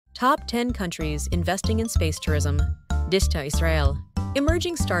Top 10 countries investing in space tourism. Dista Israel.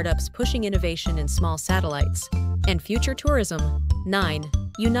 Emerging startups pushing innovation in small satellites. And future tourism. 9.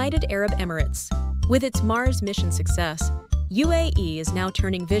 United Arab Emirates. With its Mars mission success, UAE is now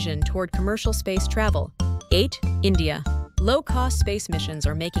turning vision toward commercial space travel. 8. India. Low-cost space missions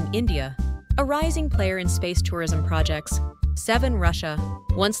are making India a rising player in space tourism projects. 7. Russia.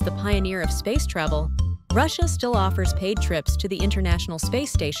 Once the pioneer of space travel, Russia still offers paid trips to the International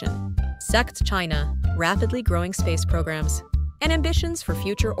Space Station. 6. China. Rapidly growing space programs and ambitions for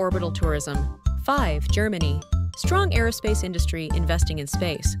future orbital tourism. 5. Germany. Strong aerospace industry investing in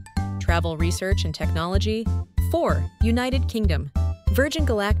space, travel research and technology. 4. United Kingdom. Virgin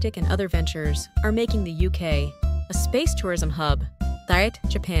Galactic and other ventures are making the UK a space tourism hub. 5.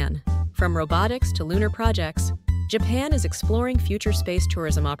 Japan. From robotics to lunar projects, Japan is exploring future space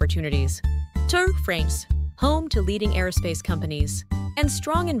tourism opportunities. 2. France. Home to leading aerospace companies and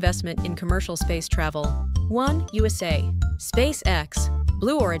strong investment in commercial space travel. 1. USA. SpaceX,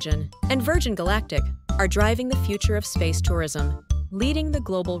 Blue Origin, and Virgin Galactic are driving the future of space tourism, leading the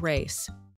global race.